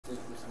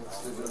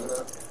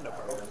No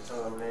problem.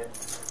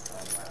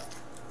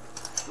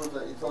 What's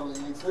that? You told me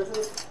you need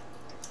stitches?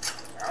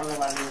 I don't know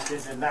if I need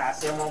stitches now. I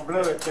see I'm on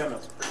blood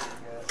thinners.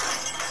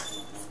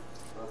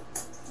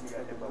 You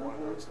got hit by one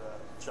of those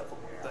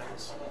shuffleboard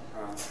things.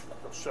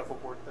 Those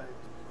shuffleboard things.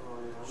 Oh,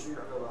 yeah. We need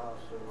to go to the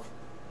hospital.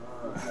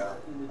 You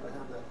need to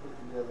have that put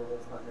together.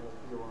 That's not going to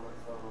heal on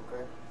its own,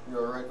 okay? You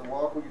all right to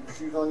walk? We get your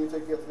shoes on you,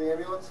 take you up to the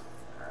ambulance?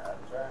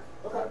 Okay.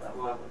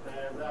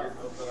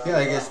 Yeah,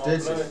 I get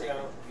stitches.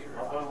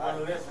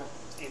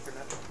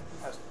 Ethernet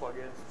has to plug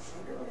in.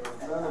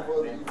 None of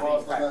what you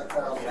lost on that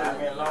towel. Yeah, I've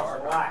been lost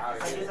a lot.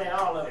 This ain't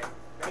all of it.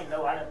 Ain't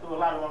no, I done threw a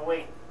lot of my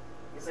weight.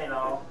 This ain't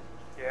all.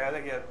 Yeah,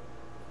 they get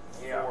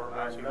 4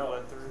 as you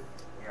let through.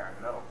 Yeah,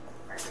 I know.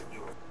 I could do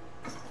it.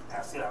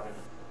 I see I've been,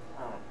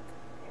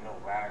 you know,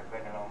 riding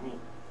betting on me.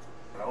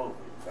 No,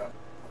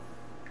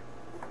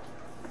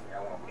 I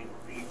want me to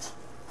beat.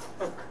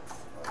 Well,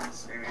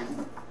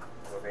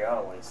 they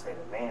always say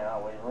the man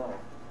always wrong.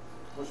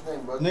 What's your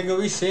name, bud? Nigga,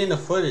 we seen the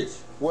footage.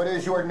 What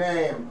is your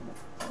name?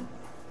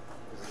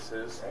 Is this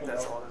his?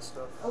 That's all his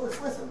stuff. Oh,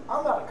 listen,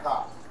 I'm not a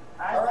cop.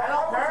 I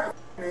don't care.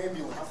 An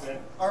ambulance. Okay.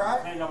 All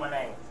right? They know my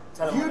name.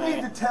 Tell You them my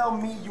need name. to tell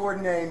me your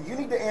name. You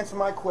need to answer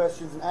my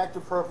questions and act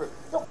appropriate.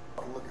 Don't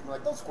fucking look at me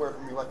like, don't square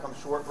for me like I'm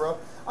short, bro.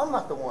 I'm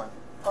not the one.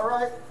 All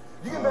right?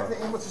 You get back to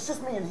the ambulance, it's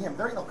just me and him.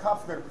 There ain't no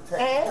cops there to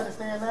protect you. You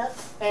understand that?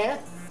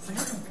 So you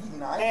can be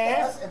nice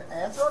to us and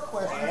answer our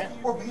questions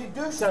or be a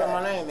douchebag. Tell them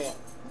my name then.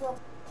 You know,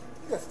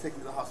 you guys take me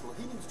to the hospital.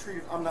 He needs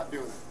treated. I'm not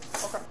doing it.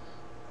 Okay.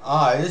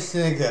 Ah, this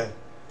nigga.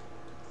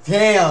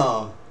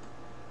 Damn.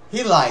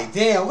 He like,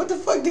 damn, what the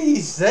fuck did he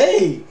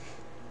say?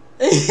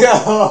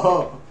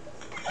 Yo.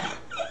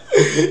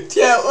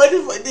 Yeah, what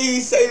the fuck did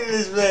he say to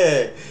this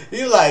man?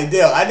 He like,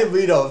 damn, I didn't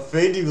mean to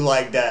offend you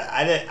like that.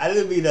 I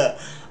didn't mean to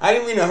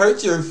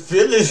hurt your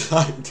feelings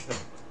like that.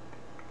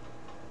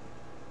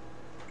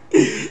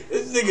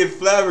 This nigga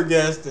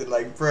flabbergasted,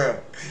 like, bruh.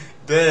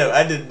 Damn,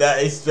 I did not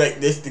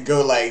expect this to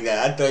go like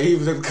that. I thought he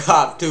was a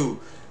cop too.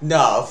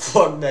 Nah,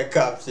 fuck that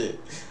cop shit.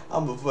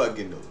 I'm a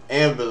fucking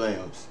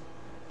ambulance.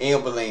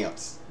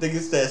 Ambulance. Nigga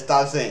said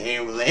stop saying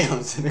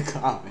ambulance in the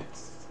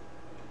comments.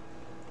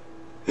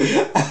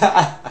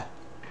 Yeah,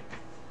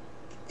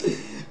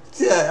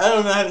 I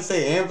don't know how to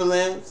say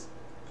ambulance.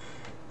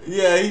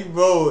 Yeah, he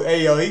rolled.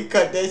 Hey, yo, he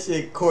cut that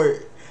shit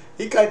quick.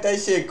 He cut that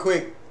shit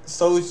quick.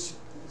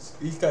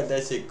 He cut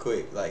that shit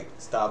quick. Like,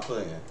 stop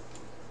playing.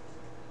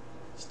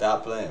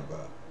 Stop playing, bro.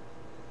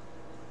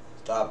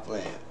 Stop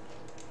playing.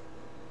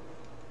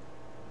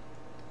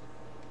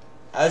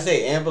 I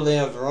say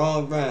ambulance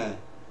wrong, Brian.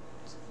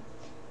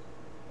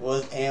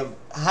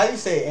 How you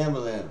say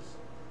ambulance?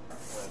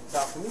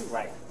 Talk to me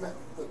right. Man,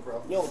 look,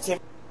 bro. Yo, Tim,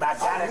 I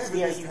gotta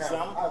scare you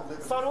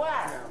something. So do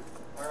I.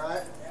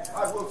 Alright?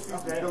 I will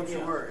shoot you, don't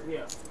you worry.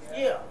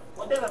 Yeah.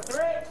 Well, there's a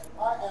threat.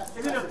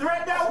 Is it a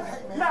threat, though?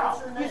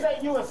 No. You say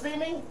you will see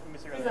me?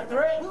 It's a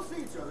threat? We'll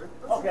see each other.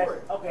 Okay.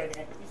 Okay,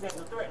 then. You said it's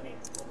a threat, then.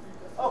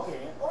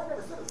 Okay. Oh, I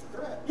never said it's a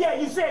threat. Yeah,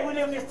 you said we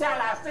live in this town,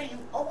 I'll see you.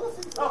 Oh, we'll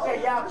see each other.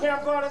 Okay, y'all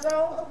camcorders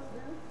on?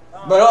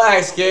 But don't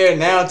act scared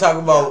now. Talk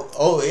about,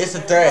 oh, it's a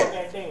threat.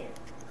 Okay, then.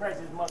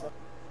 Crazy mother.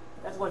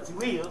 That's what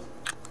you is.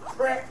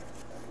 Threat?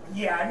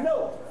 Yeah, I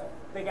know.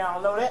 Think I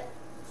don't know that?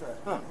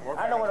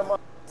 I know what a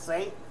mother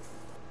say.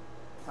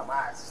 Come on,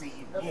 I see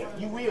you. Yeah,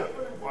 you will.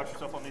 Watch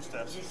yourself on these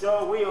steps. You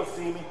sure will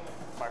see me.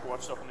 Michael, watch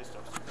yourself on these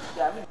steps.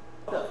 Got me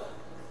up.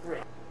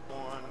 Threat.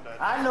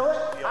 I know it.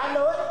 Yep. I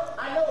know it.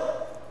 I know it.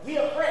 He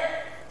a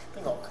threat.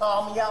 You gonna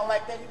call me out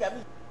like that? You got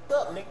me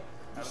up, nigga.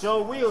 You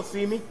sure will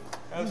see me.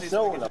 You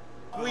sure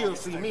will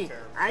see me.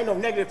 I ain't no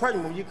negative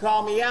person when you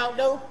call me out,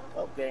 though.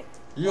 Okay.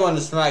 You want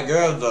to smack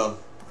girls, though.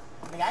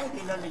 Nigga, I ain't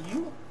did nothing to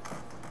you.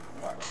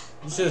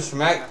 You should have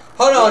smacked.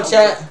 Hold on,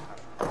 chat.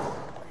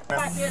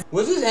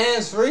 Was his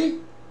hands free?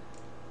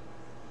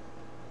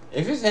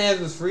 If his hands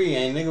was free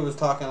and nigga was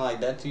talking like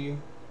that to you,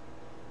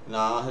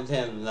 nah, his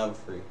hands was never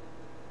free.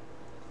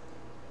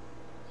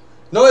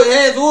 No, his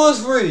hands was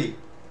free.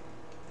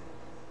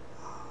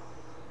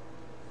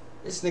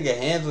 This nigga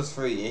hands was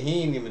free and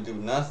he ain't even do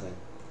nothing.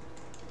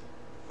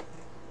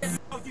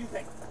 What you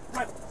think?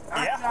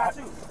 Yeah,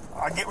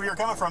 I get where you're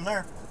coming from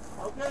there.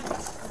 Okay.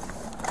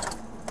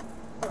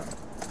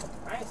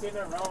 I ain't saying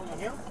nothing wrong with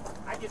him.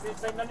 I just didn't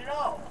say nothing at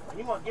all.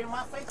 You want to get in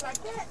my face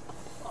like that?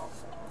 Oh,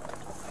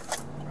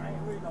 I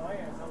ain't really no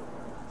asshole.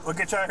 We'll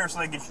get you out here so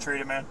they can get you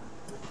treated, man.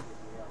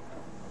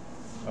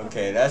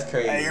 Okay, that's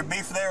crazy. Hey, your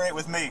beef there ain't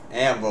with me.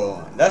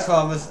 Ambo. That's why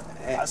I'm.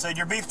 I said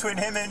your beef between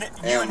him and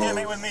you and him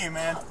ain't with me,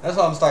 man. That's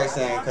what I'm starting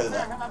saying because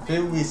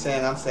people be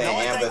saying I'm saying The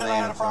only thing that I had a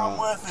ambulance problem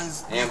wrong. with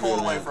is you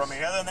pulled away from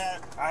me. Other than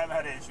that, I haven't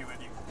had an issue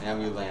with you.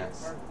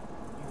 Ambulance.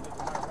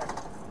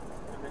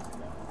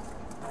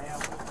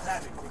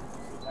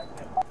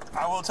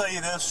 I will tell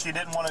you this: she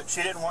didn't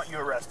want you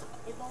arrested.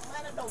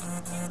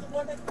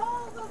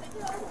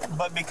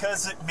 But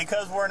because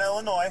we're in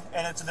Illinois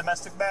and it's a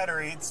domestic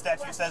battery, the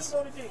statute says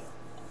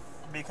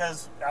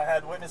because I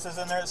had witnesses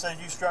in there that said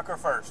you struck her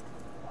first.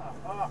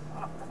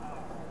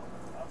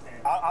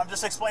 I'm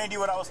just explaining to you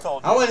what I was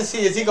told. I want to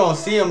see, is he going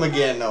to see him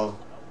again, though?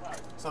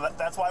 So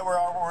that's why we're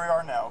where we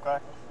are now, okay?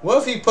 What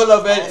if he pull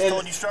up I was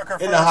told you struck her in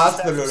first. the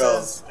hospital Statute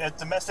though? says, if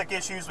domestic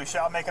issues, we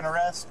shall make an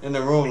arrest. In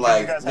the room, Because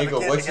like, you guys have a nigga,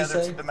 kid what you together,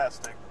 it's say?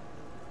 domestic.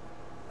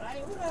 I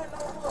ain't got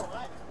no more.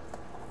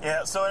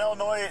 Yeah, so in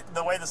Illinois,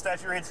 the way the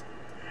statute reads,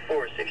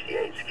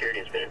 468, security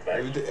has been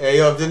advised. Hey,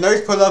 yo, if the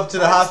nurse pull up to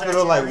the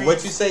hospital, like, Statute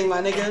what you say,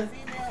 my nigga?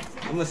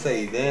 I'm gonna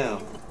say, damn.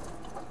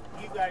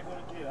 You gotta go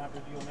to jail. How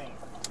could you name?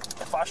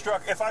 if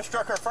I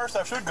struck her first,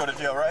 I should go to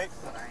jail, right?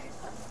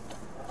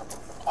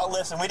 Oh,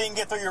 listen, we didn't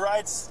get through your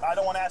rights. I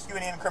don't want to ask you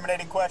any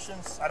incriminating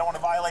questions. I don't want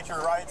to violate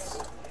your rights.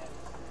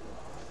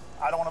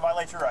 I don't want to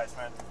violate your rights,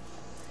 man.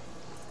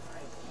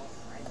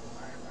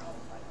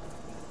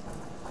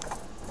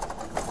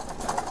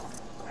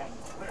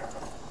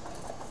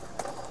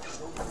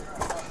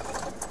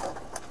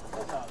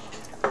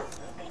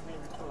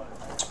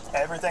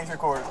 Everything's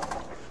recorded.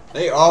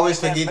 They always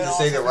forget to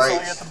say the At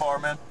rights. the bar,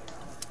 man.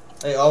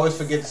 They always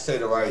forget to say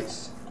the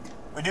rights.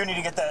 We do need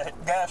to get that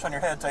gash on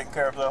your head taken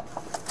care of, though.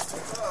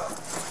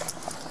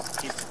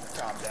 Keep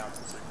calm down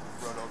since it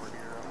rode over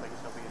here. I don't think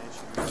it's gonna be an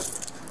issue.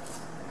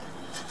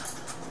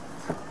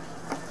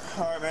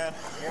 All right, man.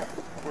 Yep.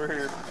 We're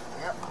here.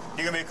 Yep.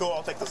 You gonna be cool?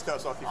 I'll take the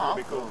cuffs off you. You're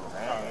gonna be cool.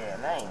 Yeah,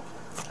 name.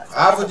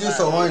 Apple juice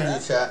or orange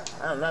juice, chat?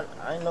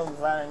 I ain't no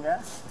violent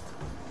guy.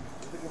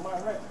 Look at my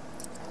record.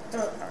 All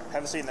right.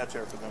 Have a seat in that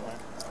chair for them, man.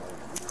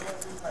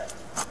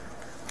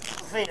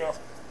 Feel.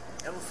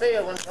 Ever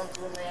feel when it comes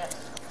to a man?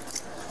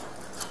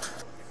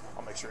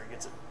 I'll make sure he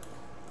gets it.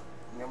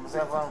 You know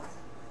myself on?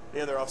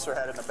 The other officer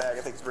had it in the bag.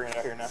 I think he's bringing it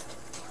out here now.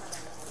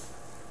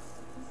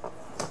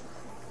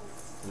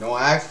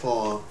 Don't ask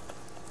for him.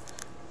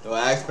 Don't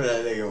ask for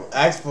that nigga.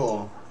 Ask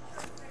for him.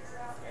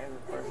 Every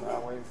person I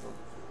wait for.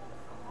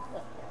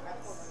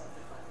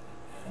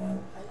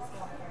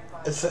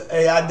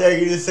 Hey, I dare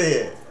you to say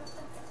it.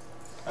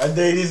 I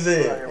dare you to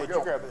say it. Hey, did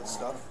you grab this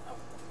stuff?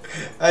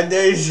 I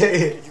dare you to say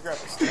Did it. you grab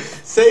this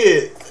stuff? Say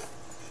it.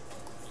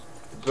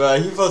 Bro,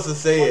 you supposed to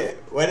say it.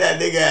 Where that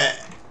nigga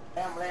at?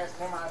 Ambulance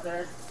come out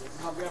there. It's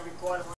gonna be recorded.